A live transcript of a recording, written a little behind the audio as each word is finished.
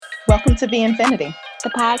Welcome to The Infinity,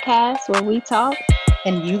 the podcast where we talk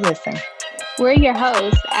and you listen. We're your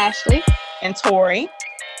hosts, Ashley and Tori.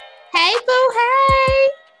 Hey, boo, hey.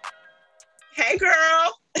 Hey,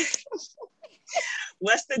 girl.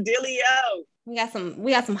 What's the dealio? We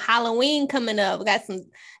got some Halloween coming up. We got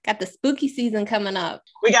the spooky season coming up.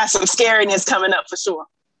 We got some scariness coming up for sure.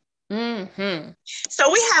 Mm-hmm.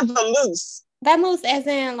 So we have Vamoose. Vamoose as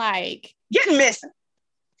in like getting missing.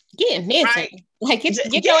 Right? Like get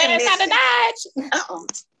your ass out of Dodge.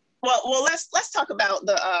 Well, let's talk about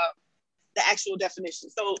the actual definition.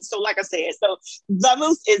 So like I said, so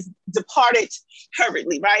Vamoose is departed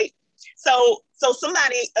hurriedly, right? So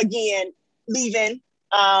somebody again leaving,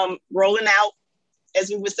 rolling out, as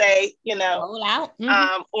we would say, roll out.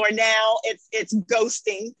 Mm-hmm. Or now it's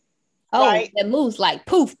ghosting. Oh, right? That moves like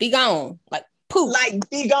poof, be gone, like poof, like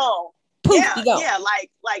be gone. Poof, yeah, be gone. Yeah,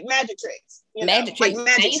 like magic tricks. Magic tricks. Like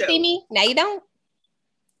magic now you see me, now you don't.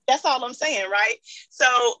 That's all I'm saying, right? So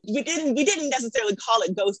we didn't necessarily call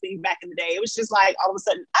it ghosting back in the day. It was just like all of a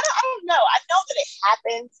sudden, I don't know. I know that it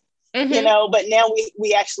happened, mm-hmm. But now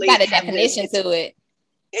we actually got a definition to it.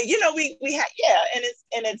 We have,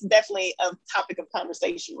 and it's definitely a topic of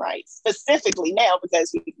conversation, right? Specifically now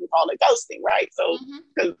because we can call it ghosting, right? So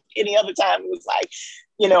because any other time it was like,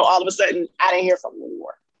 all of a sudden I didn't hear from them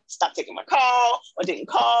anymore. Stopped taking my call or didn't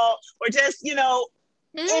call or just,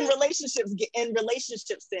 in relationship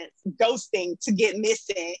sense, ghosting to get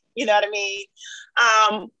missing. You know what I mean?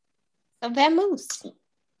 So Vamoose.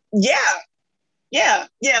 Yeah.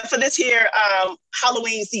 For this here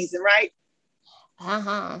Halloween season, right?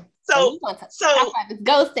 So talk about this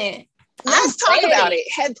ghosting. Let's talk about it.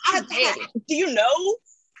 Do you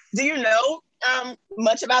know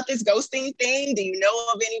much about this ghosting thing? Do you know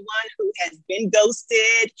of anyone who has been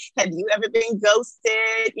ghosted? Have you ever been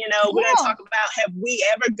ghosted? We're gonna talk about, have we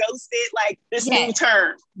ever ghosted? Like this new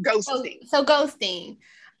term, ghosting. So ghosting.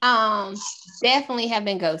 Definitely have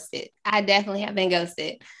been ghosted. I definitely have been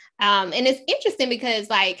ghosted. And it's interesting because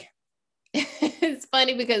like it's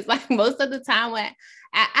funny because like most of the time when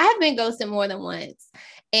I have been ghosted more than once,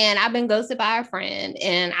 and I've been ghosted by a friend,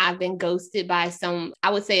 and I've been ghosted by some,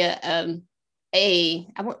 I would say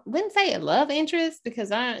I wouldn't say a love interest because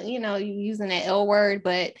you're using that L word,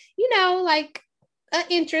 but like an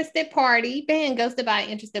interested party, being ghosted by an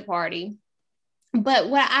interested party. But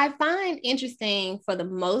what I find interesting for the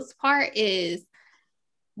most part is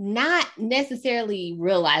not necessarily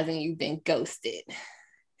realizing you've been ghosted.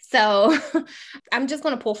 So I'm just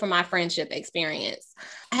going to pull from my friendship experience.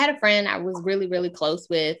 I had a friend I was really, really close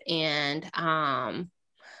with, and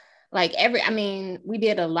we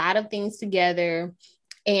did a lot of things together,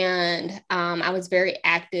 and I was very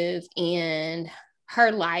active in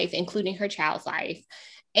her life, including her child's life.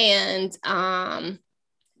 And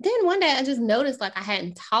then one day I just noticed like I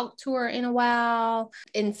hadn't talked to her in a while.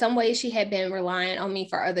 In some ways, she had been relying on me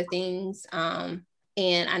for other things. And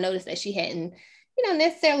I noticed that she hadn't,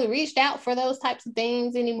 necessarily reached out for those types of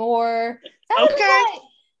things anymore. So okay.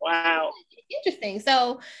 Wow. Interesting.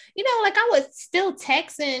 So, like I was still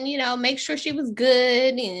texting, make sure she was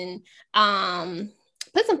good and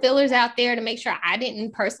put some fillers out there to make sure I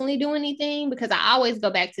didn't personally do anything, because I always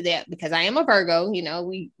go back to that because I am a Virgo,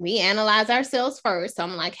 we analyze ourselves first. So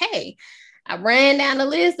I'm like, hey, I ran down the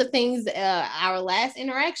list of things, our last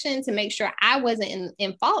interaction, to make sure I wasn't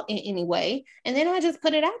in fault in any way. And then I just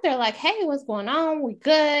put it out there like, hey, what's going on? We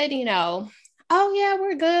good? Oh yeah,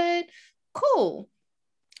 we're good. Cool.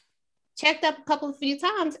 Checked up a few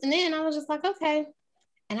times. And then I was just like, okay.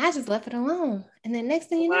 And I just left it alone. And then next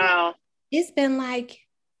thing you know, it's been like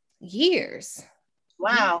years.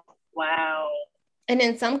 Wow. And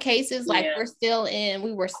in some cases, like we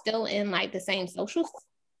were still in like the same social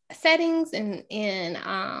settings and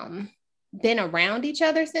been around each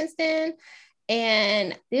other since then,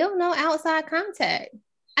 and still no outside contact.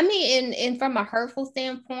 I mean, and from a hurtful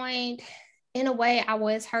standpoint, in a way I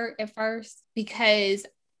was hurt at first because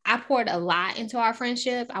I poured a lot into our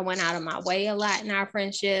friendship. I went out of my way a lot in our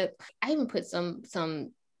friendship. I even put some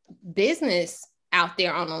business out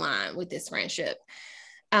there on the line with this friendship.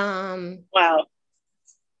 Wow.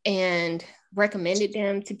 And recommended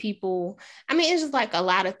them to people. I mean, it's just like a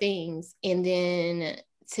lot of things. And then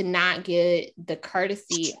to not get the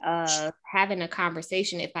courtesy of having a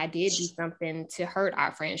conversation if I did do something to hurt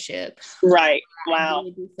our friendship. Right. Wow. I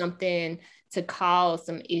did do something to cause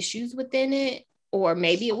some issues within it. Or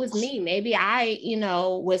maybe it was me. Maybe I,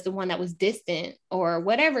 was the one that was distant or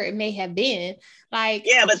whatever it may have been. Like,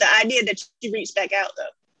 yeah, but the idea that you reached back out though.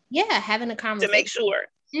 Yeah, having a conversation. To make sure.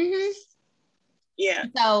 Mm-hmm. Yeah.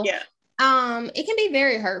 So, yeah. It can be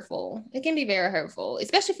very hurtful. It can be very hurtful,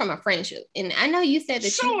 especially from a friendship. And I know you said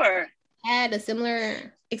that you had a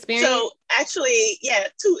similar experience. So actually, yeah,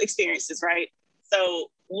 two experiences, right?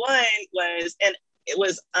 So one was, and it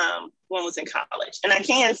was one was in college. And I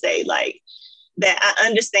can say like that I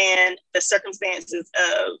understand the circumstances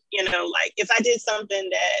of, like if I did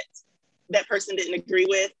something that person didn't agree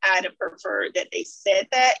with, I'd have preferred that they said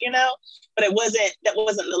that, but that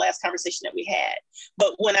wasn't the last conversation that we had.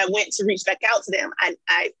 But when I went to reach back out to them,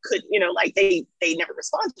 I could, like they never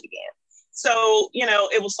responded again. So,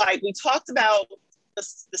 it was like, we talked about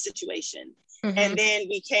the situation, and then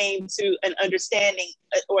we came to an understanding,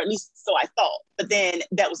 or at least so I thought, but then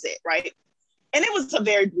that was it. Right. And it was a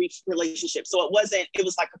very brief relationship. So it was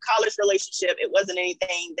like a college relationship. It wasn't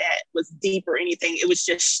anything that was deep or anything. It was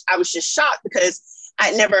just, I was just shocked because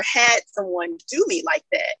I never had someone do me like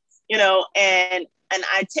that, and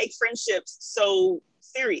I take friendships so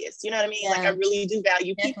serious, you know what I mean? Yeah. Like I really do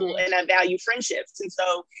value people and I value friendships. And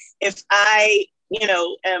so if I,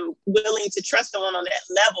 am willing to trust someone on that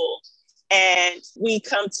level, and we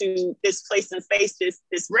come to this place and face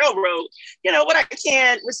this railroad, what I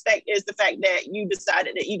can respect is the fact that you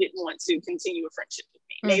decided that you didn't want to continue a friendship with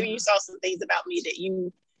me. Maybe you saw some things about me that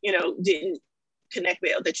you didn't connect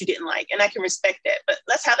with, or that you didn't like, and I can respect that. But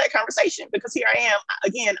let's have that conversation, because here I am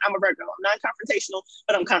again. I'm a Virgo. I'm not confrontational,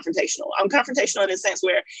 but I'm confrontational. I'm confrontational in a sense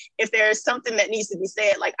where if there's something that needs to be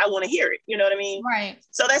said, like I want to hear it. You know what I mean? Right.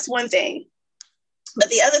 So that's one thing. But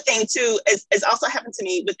the other thing too is also happened to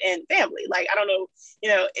me within family. Like, I don't know,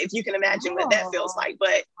 if you can imagine what that feels like,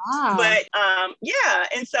 but yeah.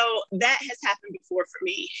 And so that has happened before for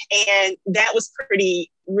me. And that was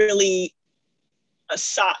really a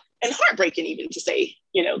shock and heartbreaking, even to say,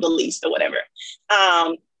 the least, or whatever.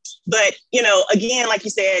 But, again, like you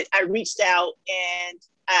said, I reached out and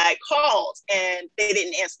I called and they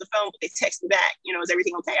didn't answer the phone, but they texted me back, is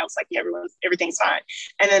everything okay? I was like, yeah, everything's fine.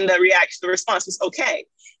 And then the response was okay.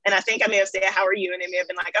 And I think I may have said, how are you? And they may have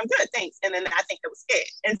been like, I'm good, thanks. And then I think that was it.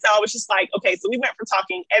 And so I was just like, okay, so we went from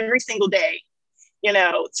talking every single day,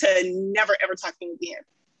 to never ever talking again.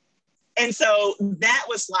 And so that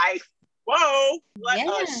was like, whoa, what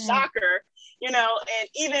a shocker. And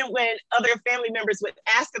even when other family members would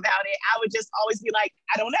ask about it, I would just always be like,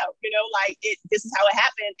 I don't know, like this is how it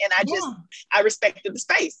happened. And I respected the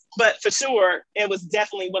space. But for sure, it was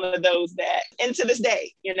definitely one of those that, and to this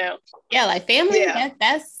day, Yeah, like family,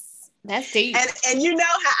 that's deep. And you know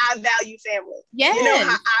how I value family. Yeah. You know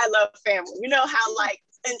how I love family. You know how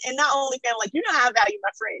and not only family, like, you know how I value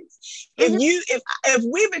my friends. If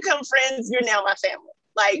we become friends, you're now my family.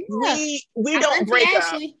 Like we don't break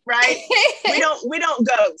up, right? we don't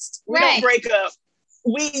ghost. We don't break up.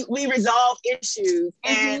 We resolve issues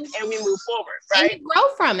and we move forward, right?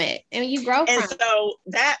 And you grow from it. And so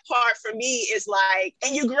that part for me is like,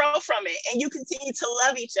 and you grow from it and you continue to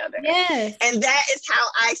love each other. Yes. And that is how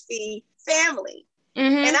I see family.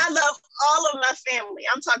 And I love all of my family.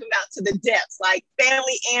 I'm talking about to the depths, like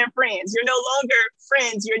family and friends. You're no longer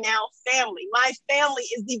friends, you're now family. My family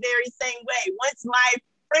is the very same way. Once my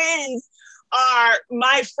friends are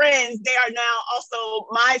my friends, they are now also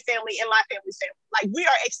my family and my family's family. Like, we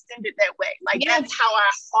are extended that way. Like, that's how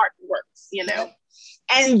our heart works,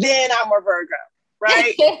 And then I'm a Virgo,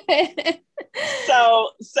 right?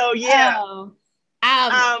 so yeah.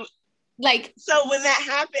 So when that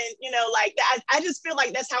happened, like I just feel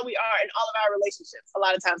like that's how we are in all of our relationships a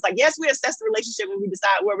lot of times. Like, yes, we assess the relationship when we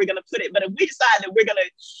decide where we're going to put it. But if we decide that we're going to,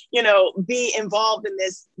 be involved in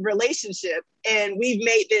this relationship, and we've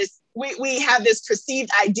made this, we have this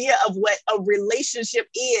perceived idea of what a relationship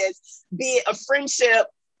is, be it a friendship,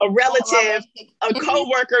 a relative, a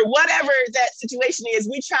coworker, whatever that situation is,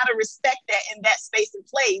 we try to respect that in that space and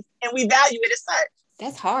place, and we value it as such.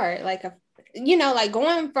 That's hard. Like like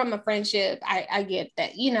going from a friendship, I get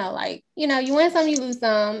that, you win some, you lose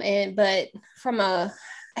some. But from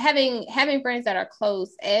having friends that are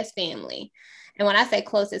close as family. And when I say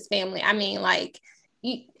close as family, I mean, like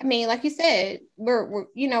you said, we're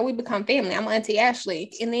we become family. I'm Auntie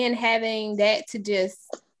Ashley. And then having that to just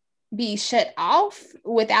be shut off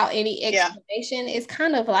without any explanation is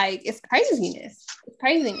kind of like, it's craziness. It's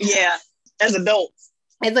craziness. Yeah.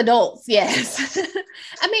 As adults, yes.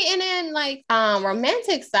 I mean, and then like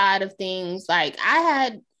romantic side of things, like I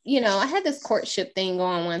had this courtship thing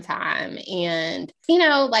going one time, and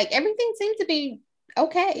like everything seemed to be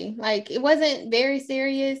okay. Like, it wasn't very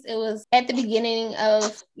serious. It was at the beginning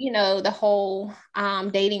of the whole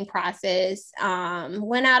dating process.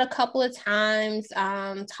 Went out a couple of times,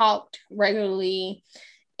 talked regularly,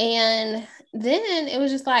 and then it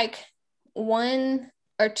was just like one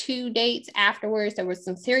or two dates afterwards, there were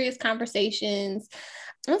some serious conversations.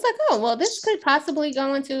 I was like, oh, well, this could possibly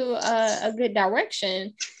go into a good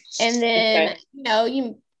direction. And then,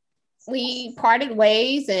 we parted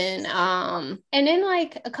ways, and then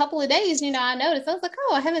like a couple of days, I noticed, I was like,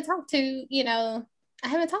 oh, I haven't talked to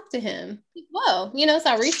him. Whoa, so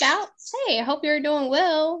I reached out. Hey, I hope you're doing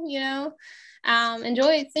well.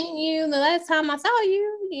 Enjoyed seeing you the last time I saw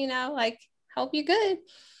you, like, hope you're good.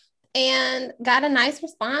 And got a nice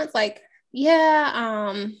response, like,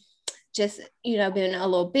 yeah, just, been a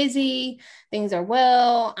little busy. Things are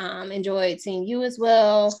well. Enjoyed seeing you as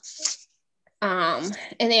well. And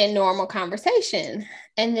then normal conversation.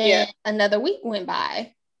 And then another week went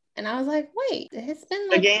by. And I was like, wait, it's been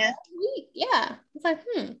like again a week. Yeah. It's like,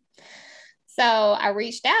 So I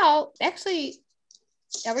reached out. Actually,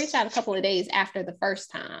 I reached out a couple of days after the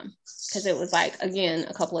first time, because it was like, again,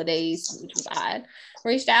 a couple of days, which was odd.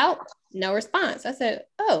 Reached out, no response. I said,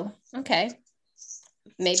 oh, okay.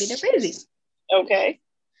 Maybe they're busy. Okay.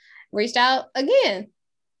 Reached out again,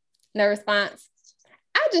 no response.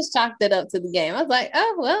 I just chalked it up to the game. I was like,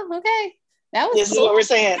 oh, well, okay. That was This cool. is what we're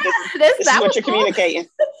saying. This is what you're communicating.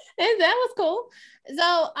 That was cool.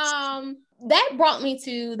 So that brought me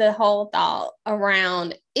to the whole thought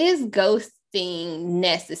around, is ghosting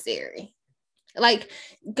necessary? Like,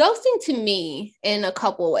 ghosting to me in a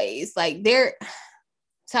couple ways, like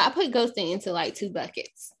so I put ghosting into like two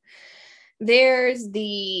buckets. There's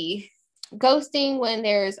the ghosting when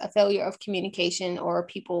there's a failure of communication, or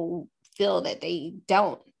people feel that they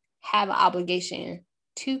don't have an obligation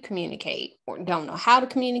to communicate, or don't know how to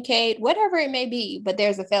communicate, whatever it may be, but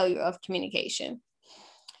there's a failure of communication.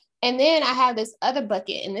 And then I have this other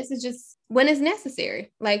bucket, and this is just when it's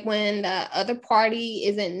necessary, like when the other party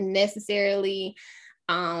isn't necessarily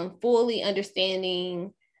fully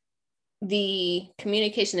understanding the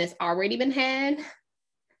communication that's already been had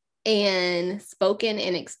and spoken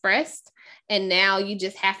and expressed, and now you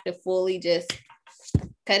just have to fully just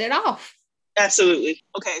cut it off. Absolutely.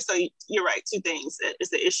 Okay, so you're right. Two things.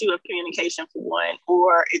 It's the issue of communication for one,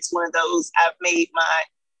 or it's one of those, I've made my,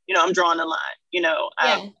 I'm drawing the line.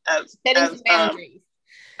 Setting boundaries.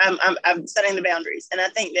 I'm setting the boundaries. And I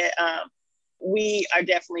think that we are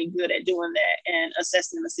definitely good at doing that and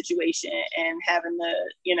assessing the situation and having the,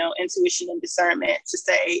 intuition and discernment to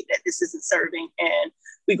say that this isn't serving, and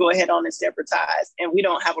we go ahead on and separate ties. And we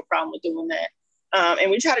don't have a problem with doing that.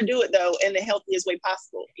 And we try to do it, though, in the healthiest way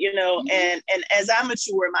possible, and as I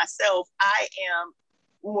mature myself, I am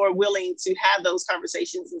more willing to have those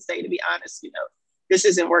conversations and say, to be honest, this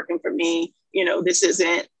isn't working for me. This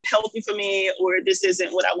isn't healthy for me, or this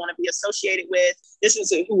isn't what I want to be associated with. This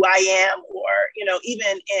isn't who I am, or,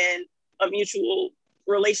 even in a mutual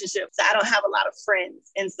relationship, so I don't have a lot of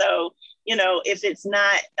friends. And so, if it's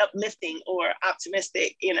not uplifting or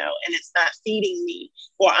optimistic, and it's not feeding me,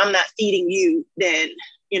 or I'm not feeding you, then,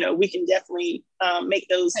 we can definitely make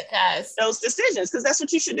those decisions, because that's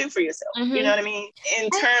what you should do for yourself. Mm-hmm. You know what I mean? In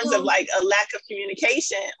terms of like a lack of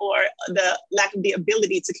communication, or the lack of the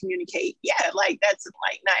ability to communicate. Yeah, like that's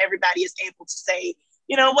like, not everybody is able to say,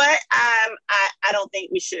 you know what, I don't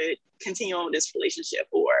think we should continue on with this relationship,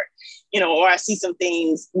 or, or I see some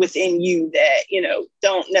things within you that,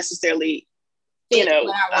 don't necessarily fit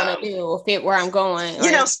what I want to do, or fit where I'm going.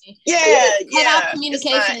 Cut off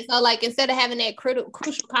communication. So like, instead of having that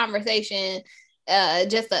crucial conversation,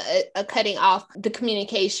 just a cutting off the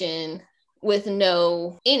communication with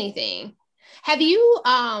no anything. Have you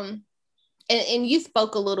and you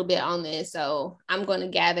spoke a little bit on this, so I'm going to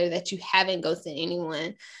gather that you haven't ghosted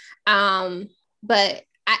anyone, but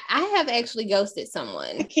I have actually ghosted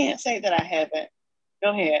someone. I can't say that I haven't.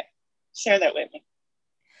 Go ahead, share that with me.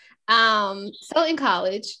 So in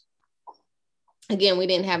college, again, we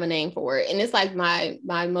didn't have a name for it, and it's like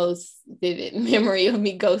my most vivid memory of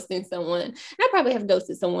me ghosting someone. And I probably have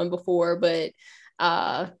ghosted someone before, but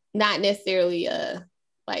not necessarily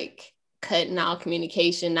like cutting all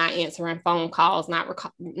communication, not answering phone calls, not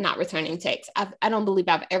returning texts. I don't believe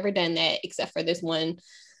I've ever done that, except for this one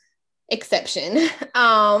exception.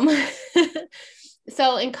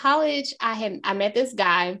 So in college, I met this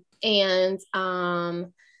guy, and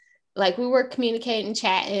like we were communicating,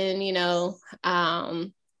 chatting,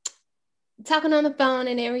 talking on the phone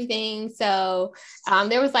and everything. So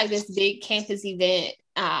there was like this big campus event,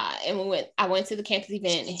 and I went to the campus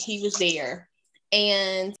event, and he was there.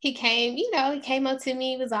 And he came up to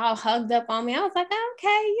me, he was all hugged up on me. I was like,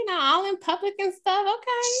 okay, all in public and stuff.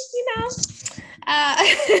 Okay,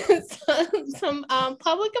 some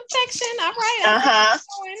public affection. All right.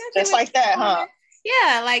 Just like that, huh?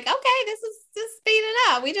 Yeah, like, okay, this is just speeding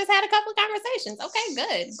up. We just had a couple of conversations. Okay,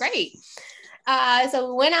 good, great.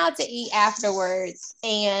 So we went out to eat afterwards,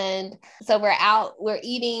 and so we're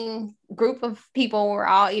eating, group of people, we're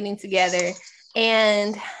all eating together,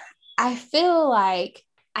 and I feel like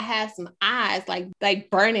I have some eyes like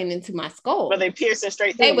burning into my skull. Were they piercing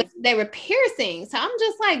straight through? They were piercing. So I'm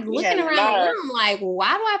just like looking around the room, like,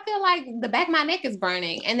 why do I feel like the back of my neck is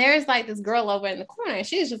burning? And there's like this girl over in the corner, and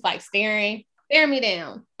she's just like staring me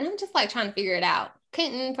down, and I'm just like trying to figure it out.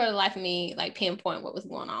 Couldn't for the life of me like pinpoint what was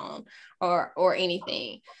going on or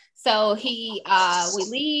anything. So we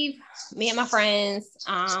leave, me and my friends,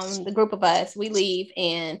 the group of us, we leave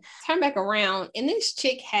and turn back around, and this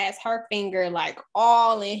chick has her finger like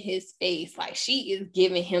all in his face, like she is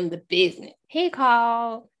giving him the business. He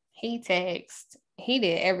called, he texted, he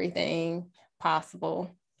did everything possible.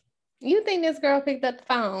 You think this girl picked up the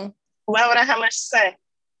phone? Why would I have much to say?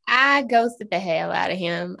 I ghosted the hell out of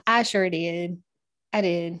him. I sure did. I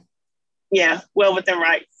did. Yeah, well within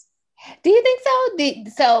rights. Do you think so?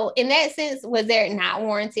 So in that sense, was there not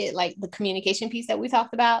warranted, like the communication piece that we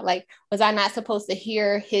talked about? Like, was I not supposed to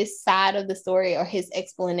hear his side of the story or his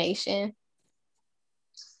explanation?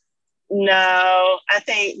 No, I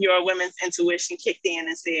think your women's intuition kicked in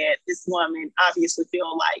and said, this woman obviously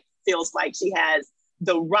feels like she has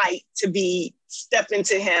the right to be stepping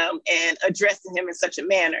to him and addressing him in such a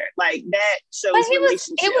manner. Like that shows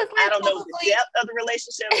relationship. I don't know the depth of the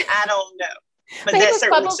relationship. I don't know. But that he was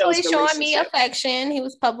publicly showing me affection. He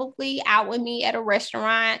was publicly out with me at a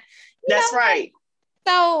restaurant. That's right.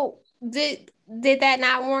 So did that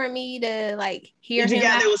not warrant me to like hear him? Did you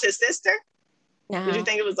gather it was his sister? No. Did you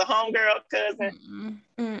think it was a homegirl,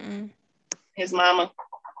 cousin? His mama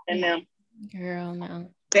and them? Girl, no.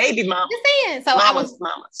 Baby mama. Just saying. So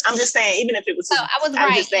mama. I'm just saying, even if it was. So I was right.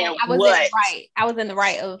 I'm just saying, I was in the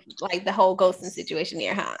right of like the whole ghosting situation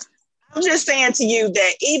there, huh? I'm just saying to you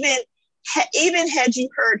that even had you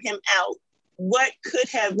heard him out, what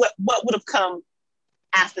would have come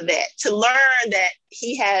after that? To learn that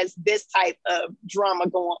he has this type of drama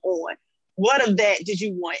going on. What of that did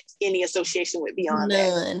you want any association with beyond that?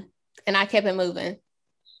 None. And I kept it moving.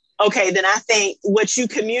 Okay, then I think what you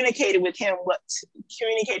communicated with him was,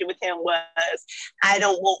 I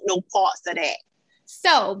don't want no parts of that.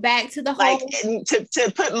 So back to the whole, like, and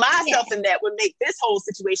to put myself in that would make this whole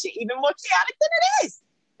situation even more chaotic than it is.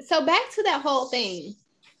 So back to that whole thing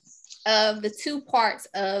of the two parts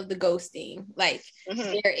of the ghosting. Like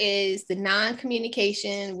there is the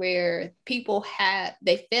non-communication where people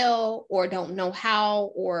they fail or don't know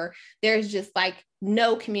how, or there's just like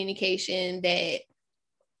no communication that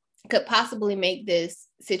could possibly make this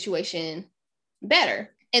situation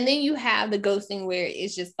better. And then you have the ghosting where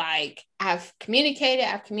it's just like, I've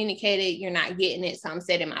communicated, you're not getting it, so I'm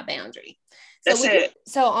setting my boundary.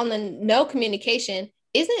 So on the no communication,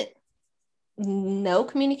 isn't no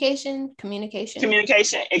communication?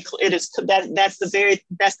 It is. That's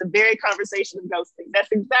the very conversation of ghosting.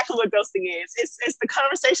 That's exactly what ghosting is. It's the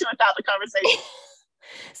conversation without the conversation.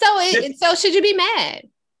 So should you be mad?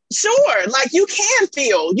 Sure, like you can have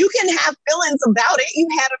feelings about it. You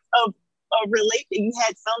had a you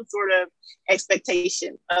had some sort of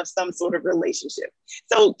expectation of some sort of relationship.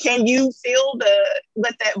 So can you feel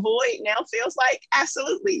what that void now feels like?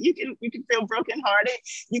 Absolutely. You can feel brokenhearted.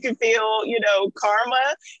 You can feel,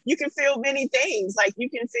 karma. You can feel many things. Like you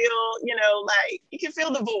can feel, you can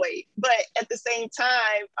feel the void. But at the same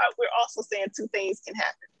time, we're also saying two things can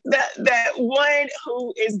happen. That one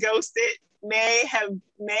who is ghosted may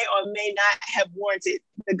or may not have warranted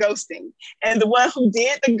the ghosting. And the one who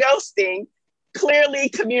did the ghosting clearly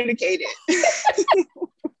communicated.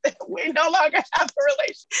 We no longer have a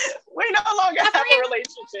relationship.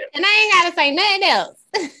 And I ain't gotta say nothing else.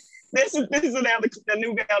 This is now the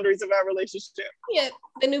new boundaries of our relationship. Yeah,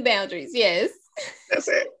 the new boundaries, yes. That's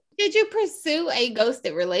it. Did you pursue a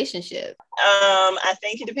ghosted relationship? I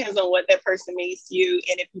think it depends on what that person means to you,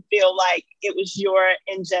 and if you feel like it was your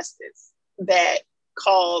injustice that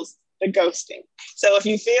caused the ghosting. So if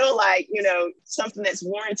you feel like, something that's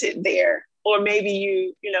warranted there, or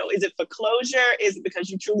maybe is it for closure? Is it because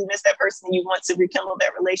you truly miss that person and you want to rekindle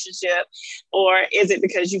that relationship? Or is it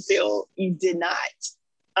because you feel you did not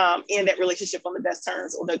end that relationship on the best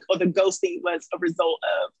terms, or the ghosting was a result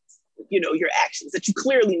of, your actions, that you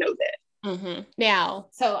clearly know that? Mm-hmm. Now,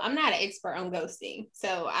 so I'm not an expert on ghosting,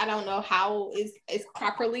 so I don't know how it's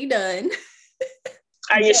properly done.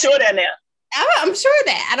 Are you sure that now? I'm sure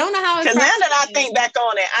that. I don't know how it's because now that I think back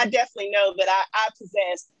on it, I definitely know that I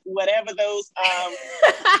possess whatever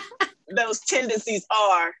those tendencies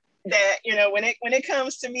are. That when it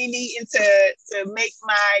comes to me needing to make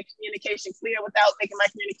my communication clear without making my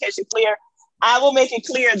communication clear, I will make it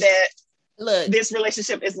clear that this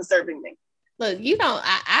relationship isn't serving me. Look, you don't.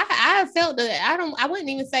 I felt that. I wouldn't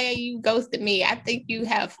even say you ghosted me. I think you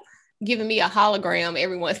have given me a hologram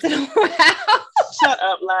every once in a while. Shut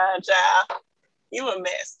up, lying child. You a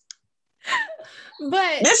mess.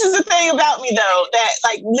 But this is the thing about me, though, that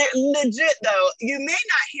like legit though, you may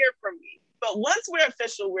not hear from me, but once we're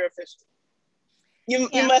official, we're official. You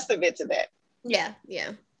must admit to that. Yeah.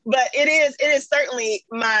 But it is certainly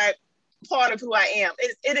my part of who I am.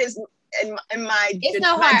 It is in my it's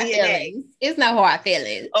no my hard DNA. Feelings. It's no hard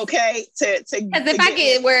feelings. Okay, because if I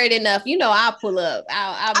get worried enough, I'll pull up.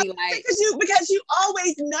 I'll be like, because you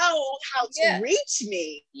always know how to reach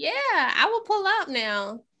me. Yeah, I will pull up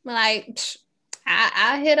now. Like,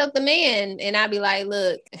 I hit up the man and I'll be like,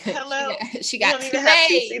 look, hello. She got 2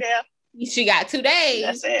 days. She got 2 days.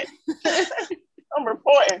 That's it. I'm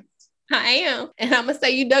reporting. I am, and I'm gonna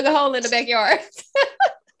say you dug a hole in the backyard.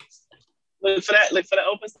 Look for that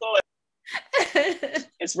open soil.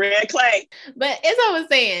 It's red clay. But as I was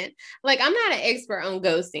saying, like, I'm not an expert on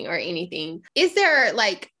ghosting or anything. Is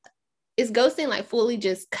ghosting like fully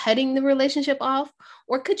just cutting the relationship off,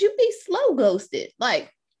 or could you be slow ghosted?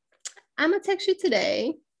 Like, I'm gonna text you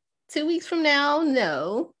today, 2 weeks from now,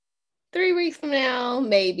 no, 3 weeks from now,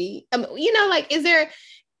 maybe. Like,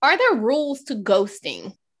 are there rules to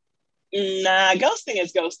ghosting? Nah, ghosting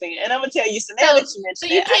is ghosting, and I'm gonna tell you. So now that you mentioned, so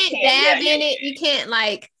you can't dab in it. You can't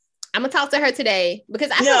like. I'm gonna talk to her today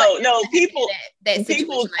because I people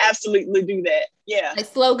absolutely do that. Yeah, like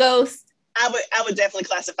slow ghost. I would definitely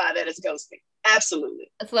classify that as ghosting.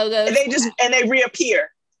 Absolutely, a slow ghost. And they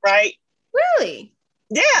reappear, right? Really?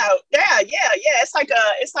 Yeah. It's like a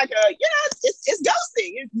it's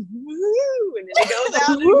ghosting. It's woo, and then it goes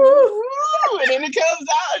out, and then it comes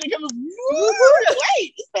out, and it comes.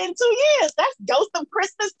 Wait, it's been 2 years. That's Ghost of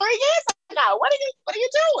Christmas 3 years ago. What are you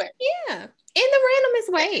doing? Yeah, in the randomest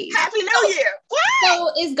way. Happy New Year. What?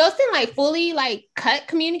 So is ghosting like fully like cut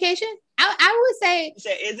communication? I would say is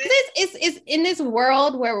it? It's in this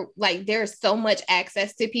world where like there's so much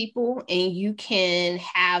access to people and you can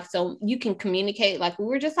communicate, like we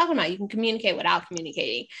were just talking about, you can communicate without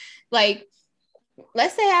communicating. Like,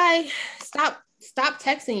 let's say I stop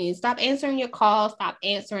texting you, stop answering your calls, stop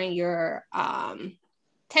answering your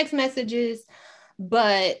text messages,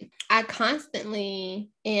 but I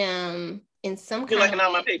constantly am in some kind You're liking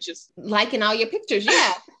all my pictures. Liking all your pictures,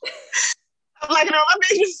 yeah. I'm liking all my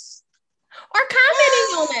pictures. Or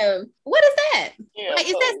commenting on them. What is that? Yeah, like,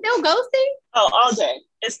 is that still ghosting? Oh, all day.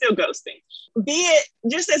 It's still ghosting. Be it,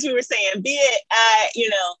 just as we were saying,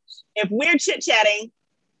 if we're chit-chatting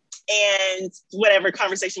and whatever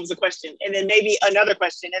conversation was a question, and then maybe another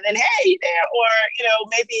question, and then, hey, there, or,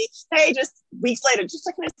 maybe, hey, just weeks later, just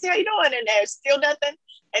checking to see how you doing, and there's still nothing.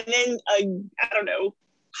 And then, I don't know,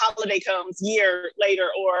 holiday comes year later,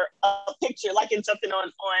 or a picture, like in something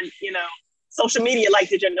on social media, like,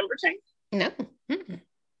 did your number change? No.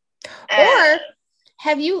 Or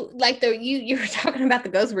have you, like, you were talking about the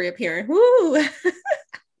ghost reappearing? Woo!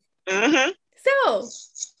 Mm-hmm. So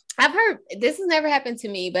I've heard, this has never happened to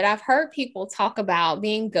me, but I've heard people talk about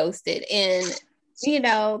being ghosted and,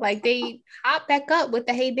 like they hop back up with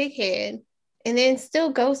the hey big head and then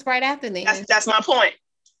still ghost right after them. That's my point.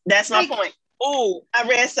 That's my point. Oh, I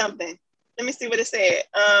read something. Let me see what it said.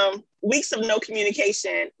 Weeks of no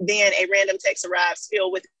communication, then a random text arrives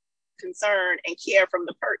filled with concern and care from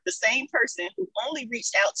the same person who only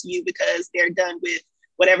reached out to you because they're done with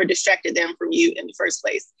whatever distracted them from you in the first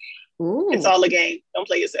place. Ooh. It's all a game. Don't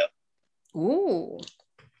play yourself. Ooh.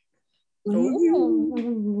 Hold on.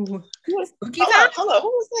 Who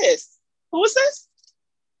was this?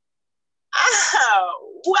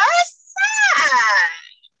 Oh, what's that?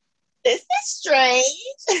 This is strange.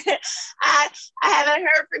 I haven't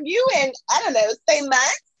heard from you in, I don't know, say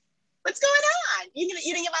months. What's going on? You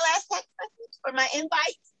didn't get my last text message, or my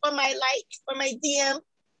invite, or my like, or my DM,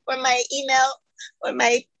 or my email, or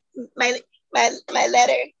my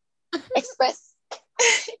letter express.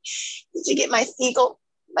 Did you get my seagull,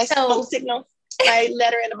 my smoke signal, my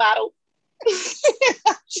letter in a bottle?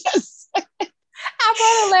 I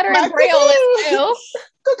brought a letter in Braille as well.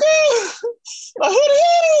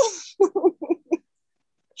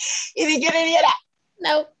 You didn't get any of that?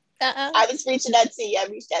 Nope. I was reaching out to you. I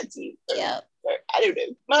reached out to you. Yeah. I don't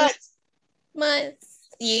know. Months.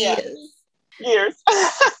 Years. Yeah. Years.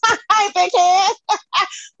 I think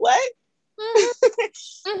what?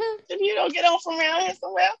 Mm-hmm. If you don't get on from around here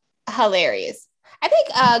somewhere. Hilarious. I think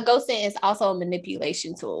ghosting is also a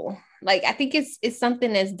manipulation tool. Like, I think it's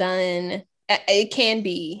something that's done. It can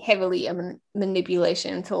be heavily a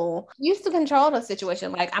manipulation tool used to control the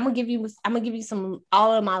situation. Like, I'm gonna give you some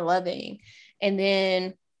all of my loving, and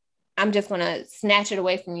then I'm just going to snatch it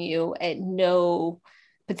away from you at no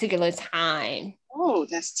particular time. Oh,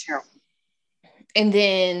 that's terrible. And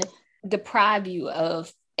then deprive you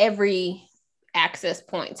of every access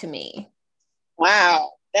point to me.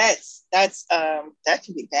 Wow. That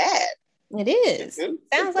can be bad. It is.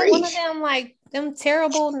 Sounds like one of them, like them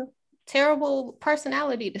terrible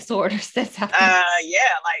personality disorders that's out there.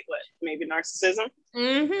 Yeah, like what? Maybe narcissism?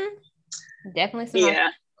 Mm-hmm. Definitely some narcissism.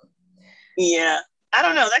 Yeah. I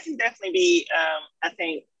don't know. That can definitely be, I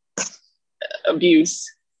think, abuse.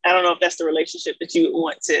 I don't know if that's the relationship that you would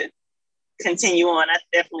want to continue on. I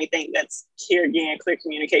definitely think that's clear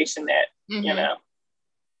communication that, you know,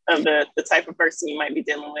 of the type of person you might be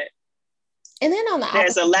dealing with. And then on the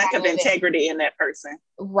there's a lack of integrity in that person.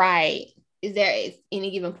 Right. Is there at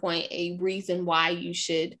any given point a reason why you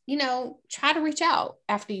should, try to reach out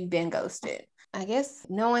after you've been ghosted? I guess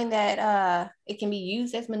knowing that it can be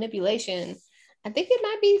used as manipulation, I think it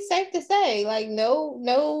might be safe to say, like,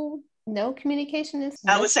 no communication is.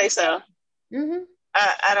 I would say so. Mm-hmm.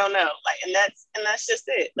 I don't know, like, and that's just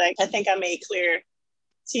it. Like, I think I made clear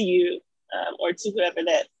to you or to whoever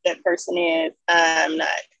that person is, I'm not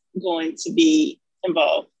going to be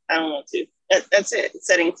involved. I don't want to. That's it.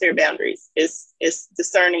 Setting clear boundaries. It's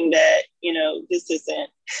discerning that,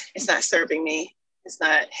 it's not serving me. It's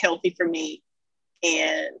not healthy for me.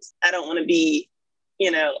 And I don't want to be,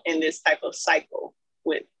 in this type of cycle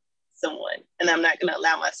with someone. And I'm not going to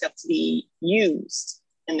allow myself to be used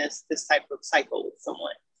in this type of cycle with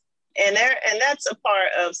someone. And that's a part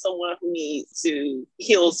of someone who needs to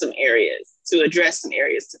heal some areas, to address some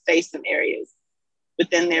areas, to face some areas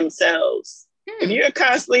within themselves. If you're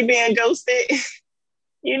constantly being ghosted,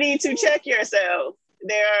 you need to check yourself.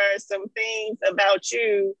 There are some things about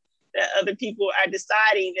you that other people are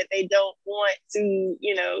deciding that they don't want to,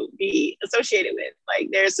 be associated with. Like,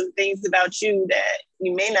 there's some things about you that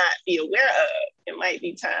you may not be aware of. It might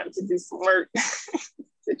be time to do some work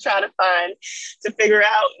to try to figure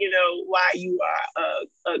out, why you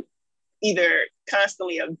are either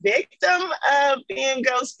constantly a victim of being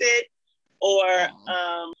ghosted, or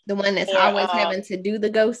the one that's always having to do the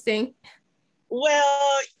ghosting.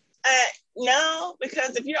 Well, no,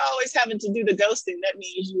 because if you're always having to do the ghosting, that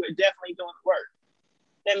means you are definitely doing the work.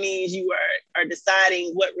 That means you are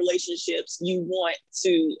deciding what relationships you want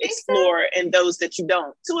to explore and those that you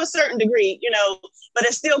don't, to a certain degree, but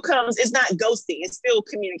it's not ghosting. It's still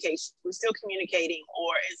communication. We're still communicating,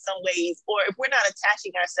 or in some ways, or if we're not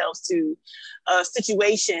attaching ourselves to a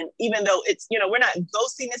situation, even though it's, we're not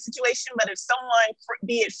ghosting the situation, but if someone,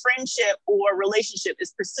 be it friendship or relationship,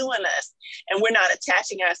 is pursuing us and we're not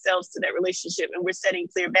attaching ourselves to that relationship and we're setting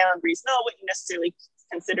clear boundaries, no, I wouldn't necessarily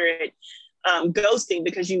consider it ghosting,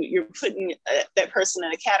 because you're putting that person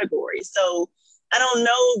in a category. So I don't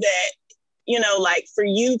know that, like, for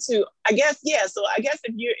you to, I guess, yeah. So I guess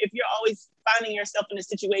if you're always finding yourself in a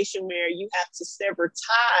situation where you have to sever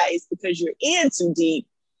ties because you're in too deep,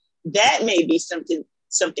 that may be something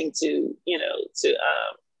to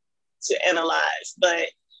to analyze. But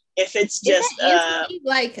if it's just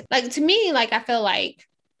to me, like, I feel like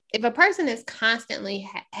if a person is constantly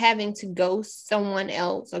having to ghost someone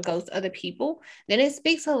else or ghost other people, then it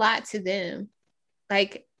speaks a lot to them.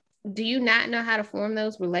 Like, do you not know how to form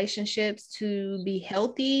those relationships to be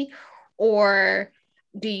healthy? Or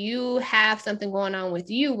do you have something going on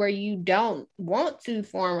with you where you don't want to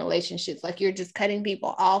form relationships? Like, you're just cutting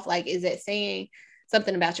people off. Like, is it saying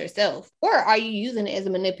something about yourself? Or are you using it as a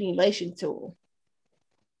manipulation tool?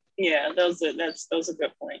 Yeah, those are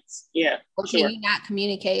good points. Yeah. Or can you not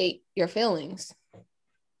communicate your feelings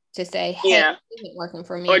to say, hey, yeah, this isn't working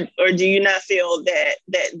for me? Or do you not feel that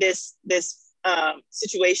this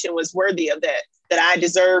situation was worthy of that I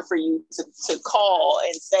deserve for you to call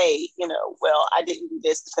and say, well, I didn't do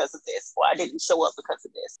this because of this, or I didn't show up because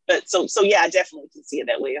of this. But so yeah, I definitely can see it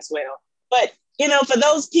that way as well. But for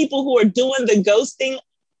those people who are doing the ghosting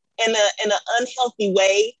in an unhealthy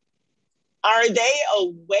way, are they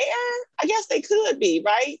aware? I guess they could be,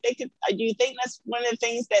 right? They could. Do you think that's one of the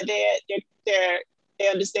things that they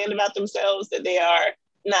understand about themselves, that they are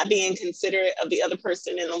not being considerate of the other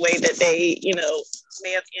person in a way that they,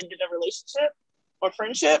 may have ended a relationship or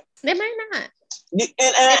friendship? They might not. And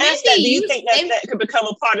I ask that, do you think that could become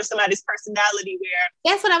a part of somebody's personality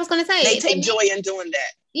where that's what I was going to say. They take joy in doing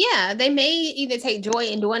that? Yeah, they may either take joy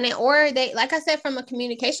in doing it, or they, like I said, from a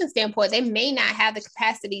communication standpoint, they may not have the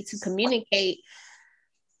capacity to communicate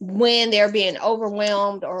when they're being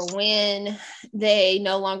overwhelmed, or when they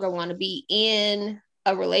no longer want to be in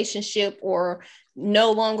a relationship, or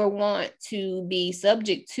no longer want to be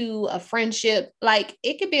subject to a friendship. Like,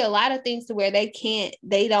 it could be a lot of things to where they can't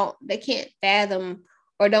fathom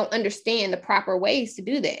or don't understand the proper ways to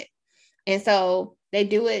do that. And so they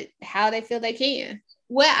do it how they feel they can.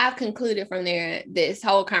 What I've concluded from this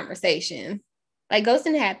whole conversation, like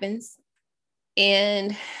ghosting happens.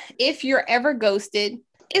 And if you're ever ghosted,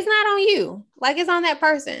 it's not on you. Like it's on that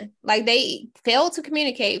person. Like they failed to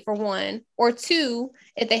communicate for one, or two,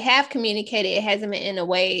 if they have communicated, it hasn't been in a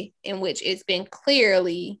way in which it's been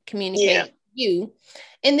clearly communicated to you.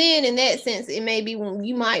 And then in that sense, it may be when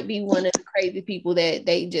you might be one of the crazy people that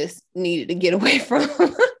they just needed to get away from.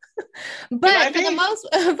 But for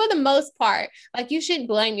the most part, like you shouldn't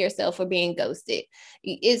blame yourself for being ghosted.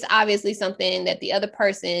 It's obviously something that the other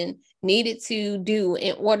person needed to do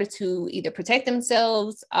in order to either protect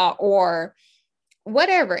themselves or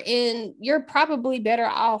whatever. And you're probably better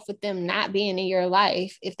off with them not being in your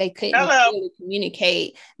life if they couldn't really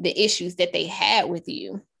communicate the issues that they had with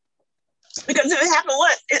you. Because if it happened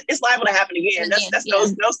once, it's liable to happen again. That's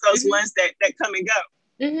those ones that come and go.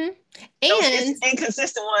 Mm-hmm. And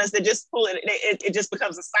inconsistent ones that just pull it just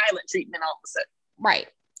becomes a silent treatment all of a sudden. Right.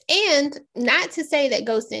 And not to say that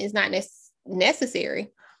ghosting is not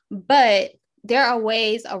necessary, but there are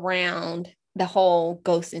ways around the whole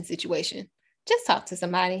ghosting situation. Just talk to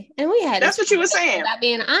somebody. And we had that's what you were saying about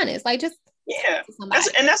being honest. Like just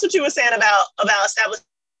that's what you were saying about establishing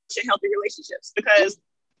healthy relationships, because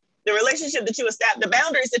the relationship that you establish, the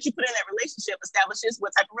boundaries that you put in that relationship establishes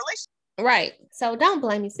what type of relationship. Right. So don't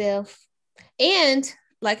blame yourself. And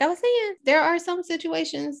like I was saying, there are some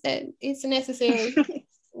situations that it's necessary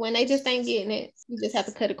when they just ain't getting it. You just have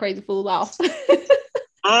to cut a crazy fool off.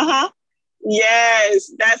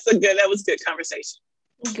 Yes, that was good conversation.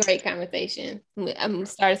 Great conversation. I'm gonna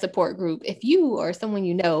start a support group. If you or someone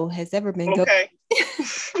you know has ever been leave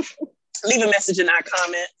a message in our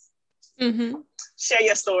comments. Share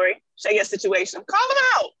your story, share your situation, call them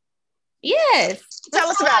out. Yes, tell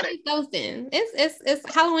us about it. Ghosting. It's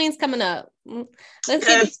Halloween's coming up.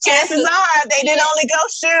 Because chances are they didn't only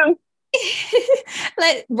ghost you.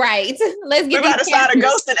 Let's get. We're about to start a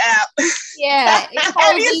ghosted app. Yeah,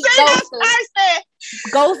 have you seen this person?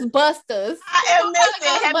 Ghostbusters. I am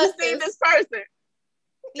missing. Have you seen this person?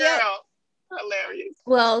 Yeah. Hilarious.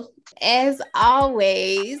 Well, as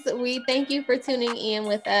always, we thank you for tuning in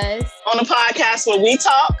with us on a podcast where we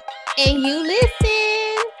talk and you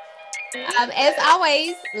listen. As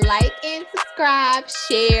always, like and subscribe,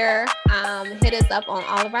 share, hit us up on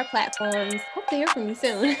all of our platforms. Hope to hear from you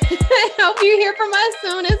soon. Hope you hear from us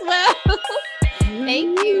soon as well.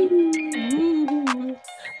 Thank you.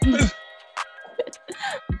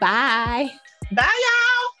 Bye. Bye,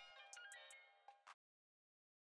 y'all.